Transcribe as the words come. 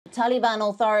Taliban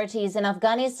authorities in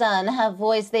Afghanistan have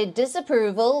voiced their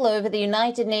disapproval over the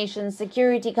United Nations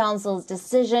Security Council's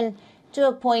decision to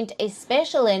appoint a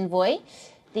special envoy.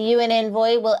 The UN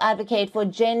envoy will advocate for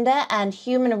gender and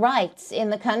human rights in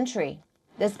the country.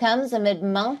 This comes amid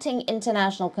mounting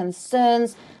international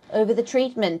concerns over the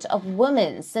treatment of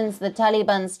women since the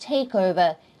Taliban's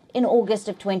takeover in August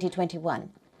of 2021.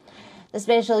 The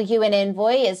special UN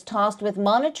envoy is tasked with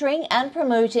monitoring and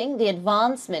promoting the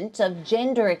advancement of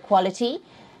gender equality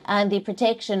and the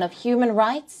protection of human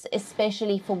rights,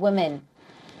 especially for women.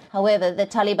 However, the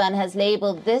Taliban has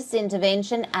labeled this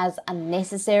intervention as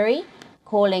unnecessary,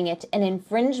 calling it an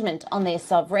infringement on their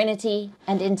sovereignty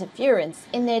and interference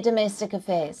in their domestic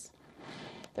affairs.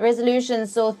 The resolution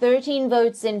saw 13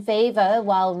 votes in favor,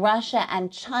 while Russia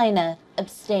and China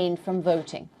abstained from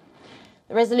voting.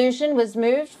 The resolution was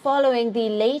moved following the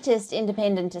latest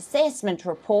independent assessment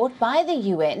report by the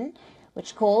UN,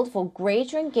 which called for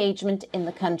greater engagement in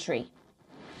the country.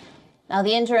 Now,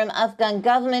 the interim Afghan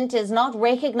government is not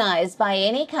recognized by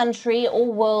any country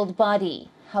or world body.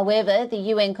 However,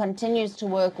 the UN continues to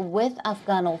work with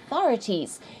Afghan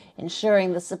authorities,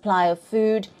 ensuring the supply of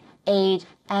food, aid,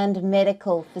 and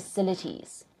medical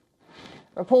facilities.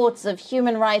 Reports of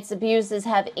human rights abuses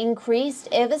have increased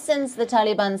ever since the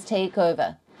Taliban's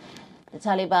takeover. The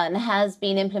Taliban has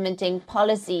been implementing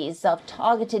policies of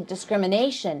targeted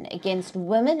discrimination against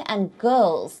women and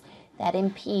girls that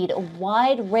impede a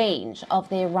wide range of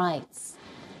their rights.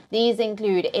 These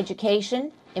include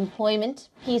education, employment,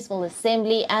 peaceful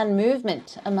assembly and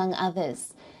movement, among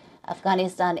others.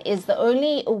 Afghanistan is the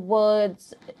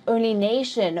only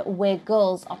nation where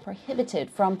girls are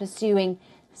prohibited from pursuing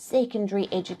secondary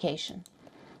education.